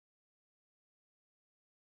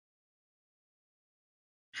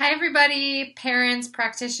Hi, everybody, parents,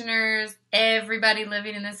 practitioners, everybody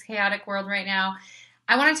living in this chaotic world right now.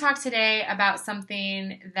 I want to talk today about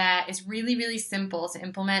something that is really, really simple to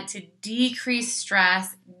implement to decrease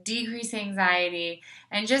stress, decrease anxiety,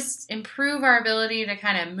 and just improve our ability to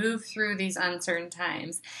kind of move through these uncertain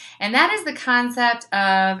times. And that is the concept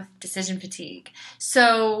of decision fatigue.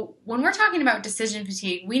 So, when we're talking about decision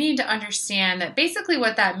fatigue, we need to understand that basically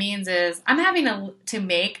what that means is I'm having to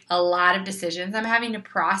make a lot of decisions. I'm having to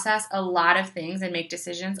process a lot of things and make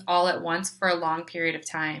decisions all at once for a long period of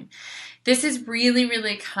time. This is really,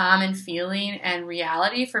 really common feeling and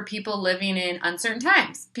reality for people living in uncertain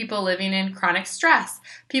times, people living in chronic stress,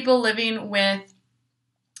 people living with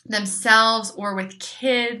themselves or with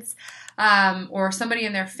kids. Or somebody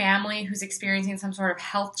in their family who's experiencing some sort of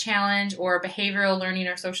health challenge or behavioral learning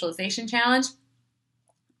or socialization challenge.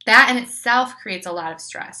 That in itself creates a lot of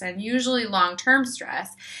stress, and usually long-term stress,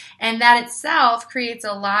 and that itself creates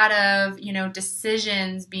a lot of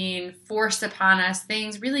decisions being forced upon us,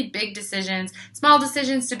 things, really big decisions, small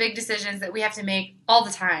decisions to big decisions that we have to make all the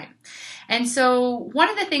time. And so one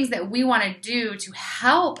of the things that we want to do to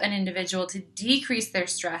help an individual to decrease their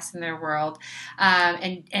stress in their world,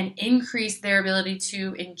 and increase their ability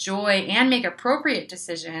to enjoy and make appropriate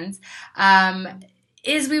decisions,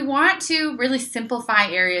 is we want to really simplify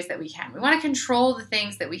areas that we can. We want to control the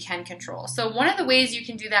things that we can control. So one of the ways you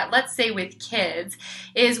can do that, let's say with kids,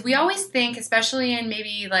 is we always think, especially in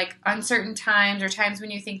maybe like uncertain times or times when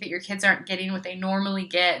you think that your kids aren't getting what they normally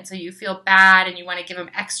get, and so you feel bad and you want to give them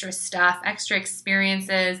extra stuff, extra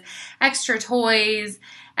experiences, extra toys,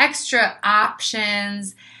 extra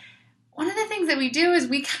options. One of the things that we do is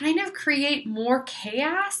we kind of create more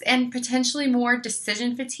chaos and potentially more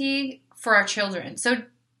decision fatigue for our children. So,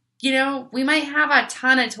 we might have a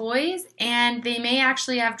ton of toys and they may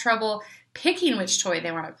actually have trouble picking which toy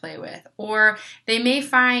they want to play with. Or you may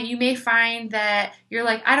find that you're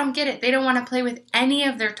like, I don't get it. They don't want to play with any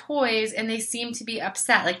of their toys and they seem to be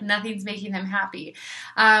upset, like nothing's making them happy.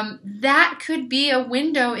 That could be a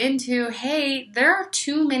window into, hey, there are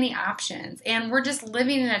too many options. And we're just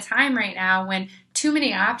living in a time right now when too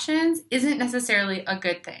many options isn't necessarily a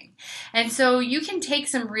good thing. And so you can take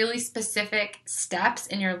some really specific steps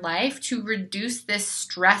in your life to reduce this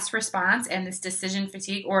stress response and this decision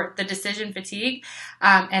fatigue, or the decision fatigue,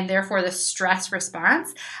 and therefore the stress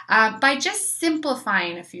response, by just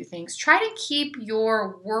simplifying a few things. Try to keep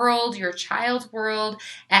your world, your child's world,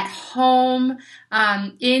 at home,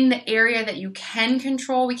 in the area that you can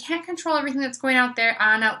control. We can't control everything that's going out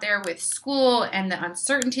there with school and the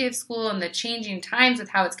uncertainty of school and the changing times with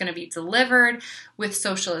how it's going to be delivered, with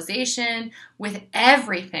socialization, with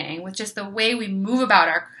everything, with just the way we move about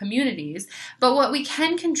our communities. But what we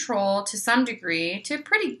can control to some degree, to a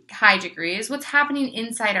pretty high degree, is what's happening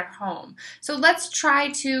inside our home. So let's try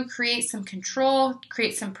to create some control,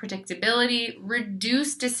 create some predictability,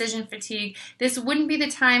 reduce decision fatigue. This wouldn't be the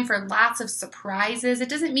time for lots of surprises. It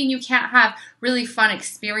doesn't mean you can't have really fun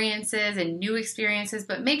experiences and new experiences,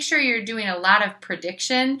 but make sure you're doing a lot of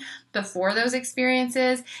prediction before those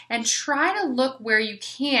experiences, and try to look where you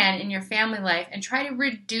can in your family life and try to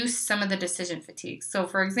reduce some of the decision fatigue. So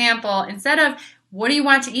for example, instead of what do you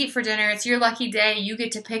want to eat for dinner, it's your lucky day, you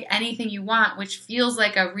get to pick anything you want, which feels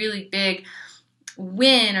like a really big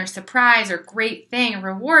win or surprise or great thing, a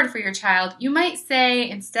reward for your child, you might say,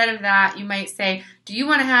 instead of that, you might say, do you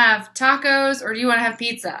want to have tacos or do you want to have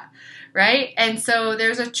pizza? Right? And so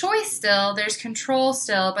there's a choice still, there's control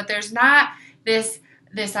still, but there's not this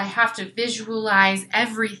I have to visualize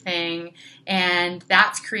everything, and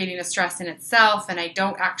that's creating a stress in itself, and I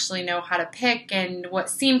don't actually know how to pick, and what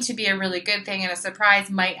seemed to be a really good thing and a surprise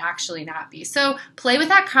might actually not be. So play with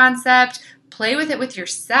that concept, play with it with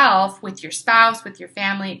yourself, with your spouse, with your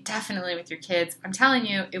family, definitely with your kids. I'm telling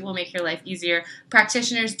you, it will make your life easier.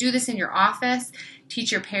 Practitioners, do this in your office.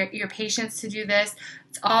 Teach your patients to do this.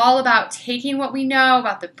 It's all about taking what we know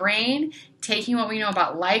about the brain, taking what we know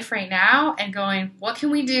about life right now, and going, what can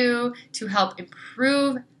we do to help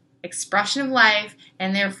improve expression of life,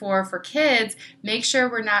 and therefore for kids, make sure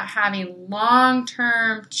we're not having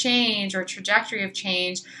long-term change or trajectory of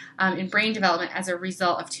change in brain development as a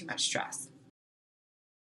result of too much stress.